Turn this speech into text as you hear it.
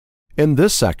In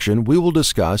this section, we will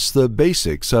discuss the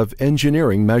basics of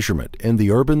engineering measurement in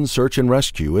the urban search and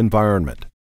rescue environment.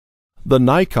 The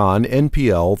Nikon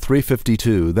NPL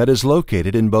 352 that is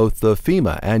located in both the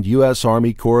FEMA and U.S.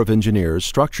 Army Corps of Engineers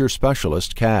Structure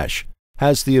Specialist cache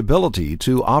has the ability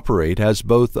to operate as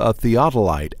both a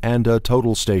theodolite and a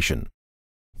total station.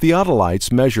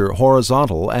 Theodolites measure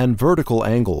horizontal and vertical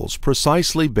angles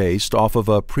precisely based off of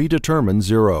a predetermined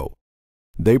zero.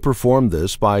 They perform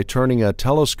this by turning a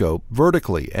telescope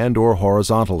vertically and/or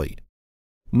horizontally.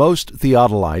 Most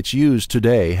theodolites used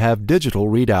today have digital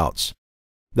readouts.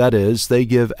 That is, they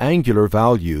give angular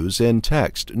values in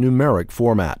text numeric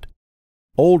format.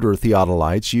 Older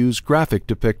theodolites use graphic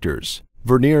depictors,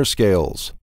 vernier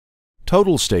scales.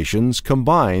 Total stations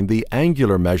combine the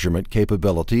angular measurement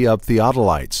capability of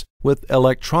theodolites with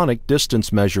electronic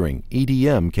distance measuring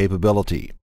 (EDM)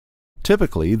 capability.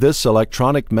 Typically, this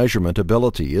electronic measurement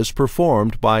ability is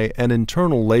performed by an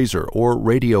internal laser or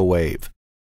radio wave.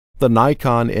 The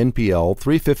Nikon NPL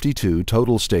 352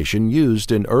 total station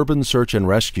used in urban search and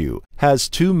rescue has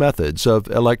two methods of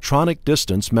electronic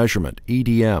distance measurement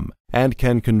 (EDM) and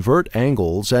can convert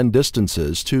angles and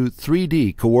distances to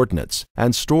 3D coordinates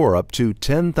and store up to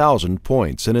 10,000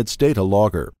 points in its data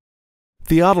logger.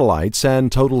 Theodolites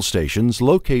and total stations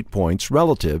locate points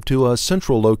relative to a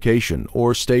central location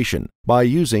or station by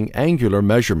using angular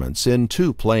measurements in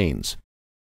two planes.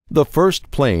 The first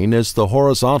plane is the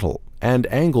horizontal,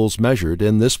 and angles measured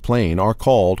in this plane are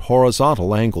called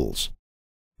horizontal angles.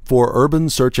 For urban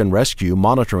search and rescue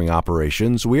monitoring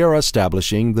operations, we are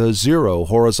establishing the zero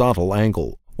horizontal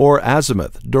angle, or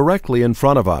azimuth, directly in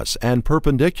front of us and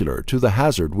perpendicular to the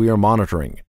hazard we are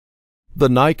monitoring. The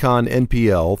Nikon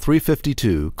NPL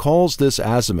 352 calls this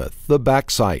azimuth the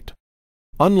back-sight.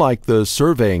 Unlike the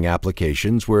surveying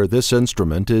applications where this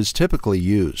instrument is typically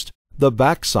used, the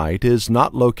back-sight is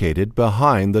not located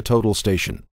behind the total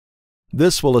station.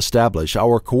 This will establish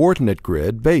our coordinate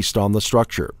grid based on the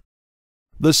structure.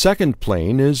 The second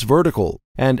plane is vertical,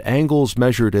 and angles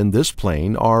measured in this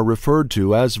plane are referred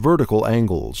to as vertical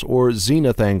angles or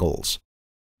zenith angles.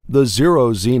 The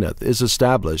zero zenith is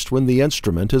established when the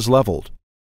instrument is leveled.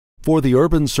 For the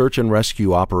urban search and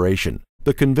rescue operation,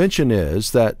 the convention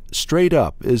is that straight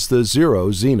up is the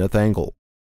zero zenith angle.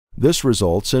 This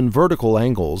results in vertical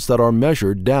angles that are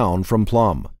measured down from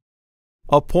plumb.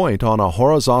 A point on a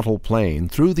horizontal plane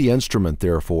through the instrument,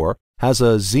 therefore, has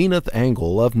a zenith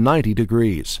angle of 90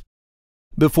 degrees.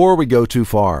 Before we go too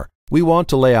far, we want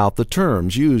to lay out the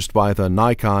terms used by the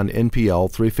Nikon NPL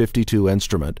 352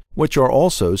 instrument, which are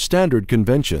also standard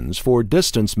conventions for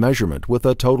distance measurement with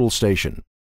a total station.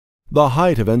 The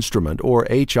height of instrument, or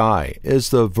HI, is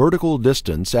the vertical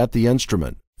distance at the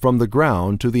instrument from the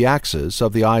ground to the axis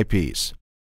of the eyepiece.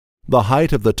 The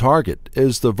height of the target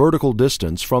is the vertical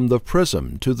distance from the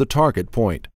prism to the target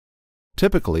point.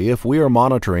 Typically, if we are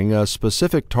monitoring a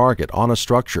specific target on a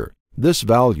structure, this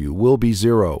value will be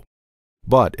 0.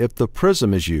 But if the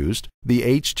prism is used, the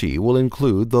HT will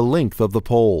include the length of the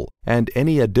pole and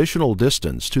any additional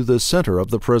distance to the center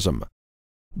of the prism.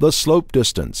 The slope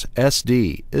distance,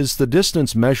 SD, is the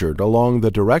distance measured along the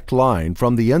direct line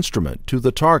from the instrument to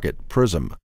the target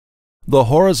prism. The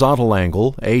horizontal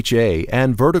angle, HA,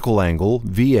 and vertical angle,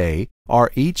 VA,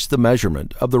 are each the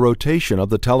measurement of the rotation of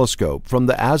the telescope from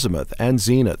the azimuth and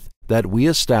zenith that we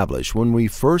establish when we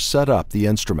first set up the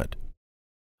instrument.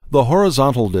 The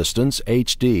horizontal distance,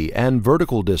 HD, and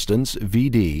vertical distance,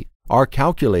 VD, are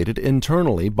calculated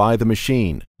internally by the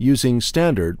machine using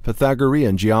standard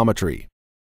Pythagorean geometry.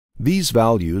 These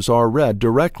values are read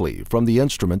directly from the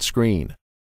instrument screen.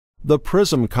 The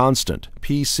prism constant,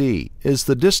 PC, is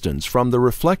the distance from the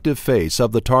reflective face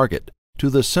of the target to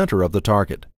the center of the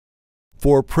target.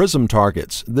 For prism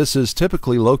targets, this is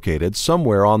typically located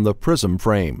somewhere on the prism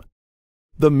frame.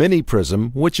 The mini prism,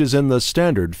 which is in the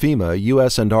standard FEMA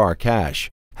US&R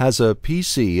cache, has a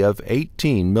PC of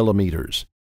 18 millimeters.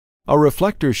 A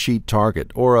reflector sheet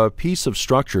target or a piece of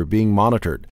structure being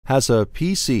monitored has a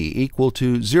PC equal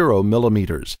to 0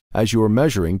 millimeters as you are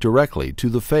measuring directly to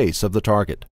the face of the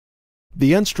target.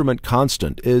 The instrument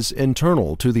constant is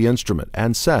internal to the instrument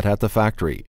and set at the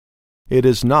factory. It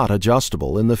is not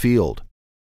adjustable in the field.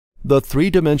 The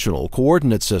three-dimensional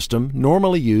coordinate system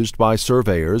normally used by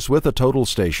surveyors with a total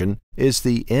station is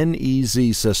the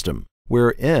NEZ system,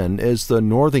 where N is the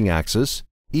northing axis,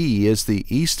 E is the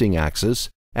easting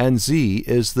axis, and Z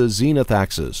is the zenith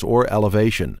axis or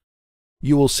elevation.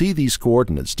 You will see these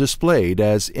coordinates displayed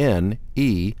as N,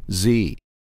 E, Z.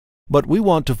 But we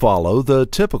want to follow the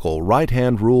typical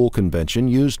right-hand rule convention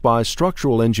used by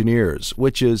structural engineers,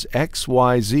 which is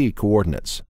XYZ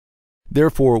coordinates.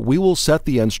 Therefore, we will set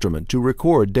the instrument to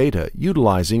record data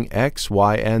utilizing X,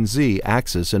 Y, and Z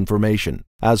axis information,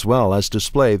 as well as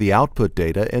display the output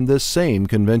data in this same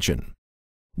convention.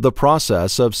 The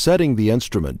process of setting the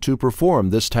instrument to perform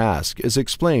this task is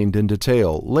explained in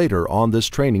detail later on this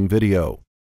training video.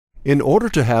 In order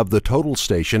to have the total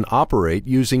station operate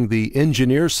using the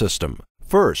engineer system,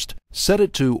 first, set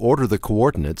it to order the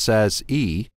coordinates as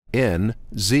E, N,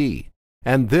 Z,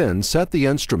 and then set the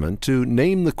instrument to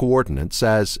name the coordinates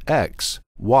as X,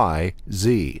 Y,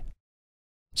 Z.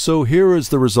 So here is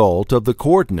the result of the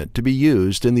coordinate to be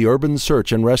used in the urban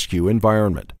search and rescue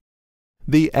environment.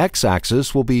 The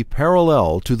X-axis will be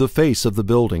parallel to the face of the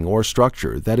building or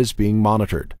structure that is being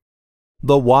monitored.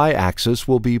 The Y-axis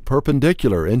will be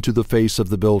perpendicular into the face of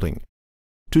the building.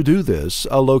 To do this,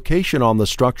 a location on the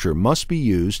structure must be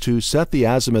used to set the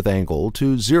azimuth angle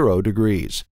to 0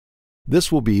 degrees.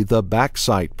 This will be the back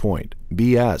sight point,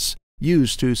 BS,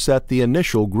 used to set the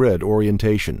initial grid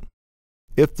orientation.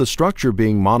 If the structure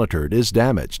being monitored is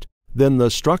damaged, then the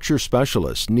structure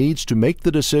specialist needs to make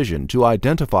the decision to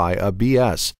identify a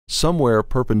BS somewhere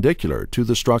perpendicular to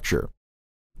the structure.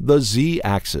 The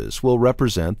Z-axis will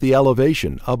represent the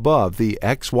elevation above the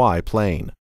XY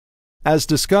plane. As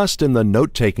discussed in the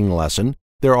note-taking lesson,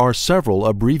 there are several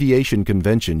abbreviation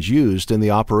conventions used in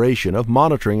the operation of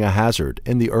monitoring a hazard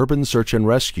in the urban search and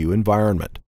rescue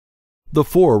environment. The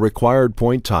 4 required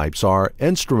point types are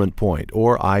instrument point,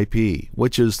 or IP,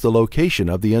 which is the location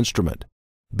of the instrument;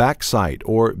 back sight,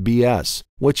 or BS,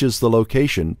 which is the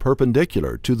location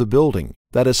perpendicular to the building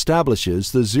that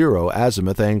establishes the 0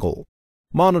 azimuth angle;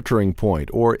 monitoring point,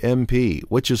 or MP,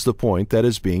 which is the point that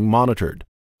is being monitored;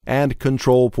 and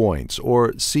control points,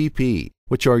 or CP,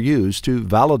 which are used to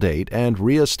validate and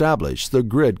re-establish the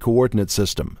grid coordinate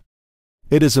system.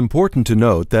 It is important to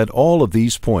note that all of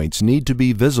these points need to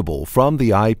be visible from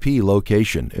the IP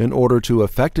location in order to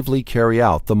effectively carry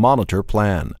out the monitor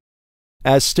plan.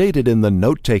 As stated in the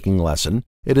note-taking lesson,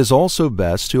 it is also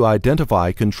best to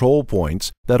identify control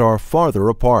points that are farther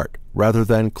apart rather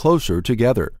than closer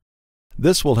together.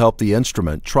 This will help the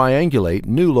instrument triangulate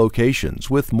new locations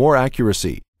with more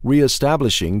accuracy,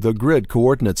 re-establishing the grid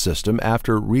coordinate system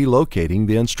after relocating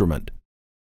the instrument.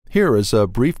 Here is a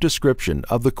brief description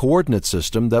of the coordinate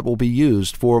system that will be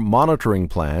used for monitoring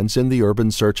plans in the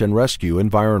urban search and rescue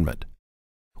environment.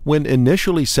 When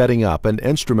initially setting up an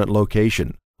instrument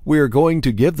location, we are going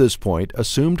to give this point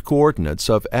assumed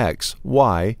coordinates of X,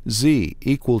 Y, Z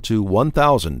equal to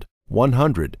 1,000,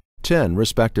 100, 10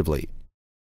 respectively.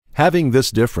 Having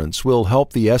this difference will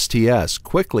help the STS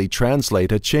quickly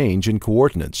translate a change in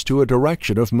coordinates to a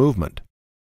direction of movement.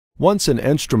 Once an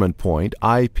instrument point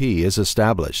IP is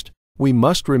established, we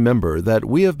must remember that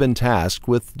we have been tasked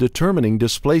with determining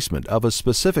displacement of a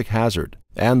specific hazard,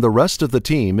 and the rest of the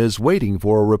team is waiting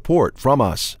for a report from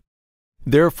us.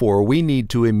 Therefore, we need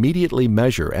to immediately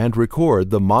measure and record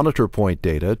the monitor point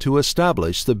data to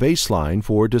establish the baseline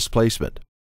for displacement.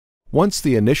 Once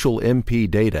the initial MP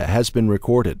data has been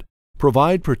recorded,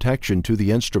 provide protection to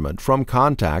the instrument from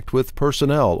contact with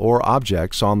personnel or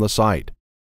objects on the site.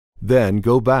 Then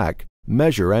go back,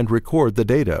 measure and record the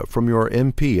data from your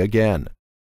MP again.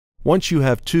 Once you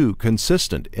have 2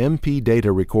 consistent MP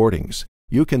data recordings,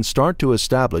 you can start to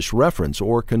establish reference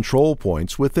or control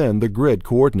points within the grid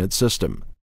coordinate system.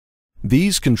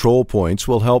 These control points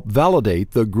will help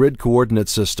validate the grid coordinate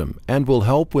system and will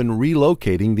help when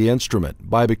relocating the instrument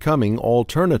by becoming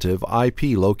alternative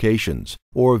IP locations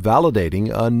or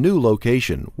validating a new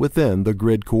location within the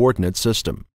grid coordinate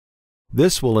system.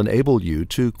 This will enable you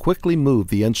to quickly move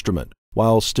the instrument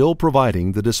while still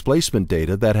providing the displacement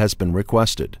data that has been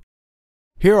requested.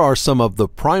 Here are some of the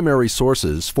primary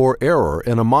sources for error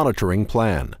in a monitoring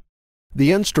plan.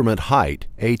 The instrument height,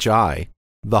 HI,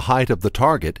 the height of the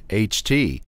target,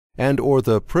 HT, and/or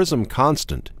the prism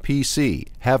constant, PC,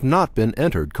 have not been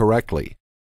entered correctly.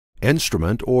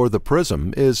 Instrument or the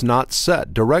prism is not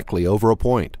set directly over a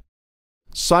point.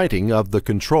 Sighting of the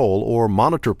control or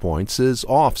monitor points is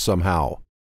off somehow.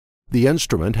 The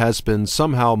instrument has been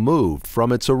somehow moved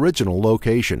from its original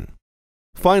location.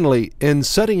 Finally, in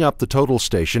setting up the total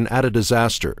station at a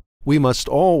disaster, we must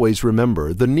always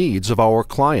remember the needs of our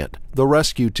client, the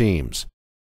rescue teams.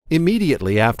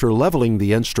 Immediately after leveling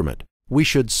the instrument, we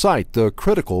should sight the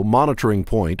critical monitoring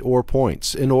point or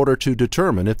points in order to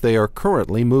determine if they are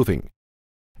currently moving.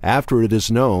 After it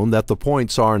is known that the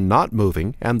points are not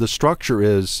moving and the structure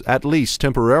is, at least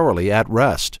temporarily, at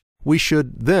rest, we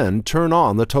should then turn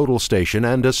on the total station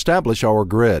and establish our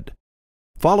grid.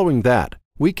 Following that,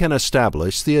 we can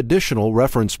establish the additional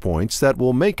reference points that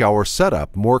will make our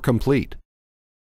setup more complete.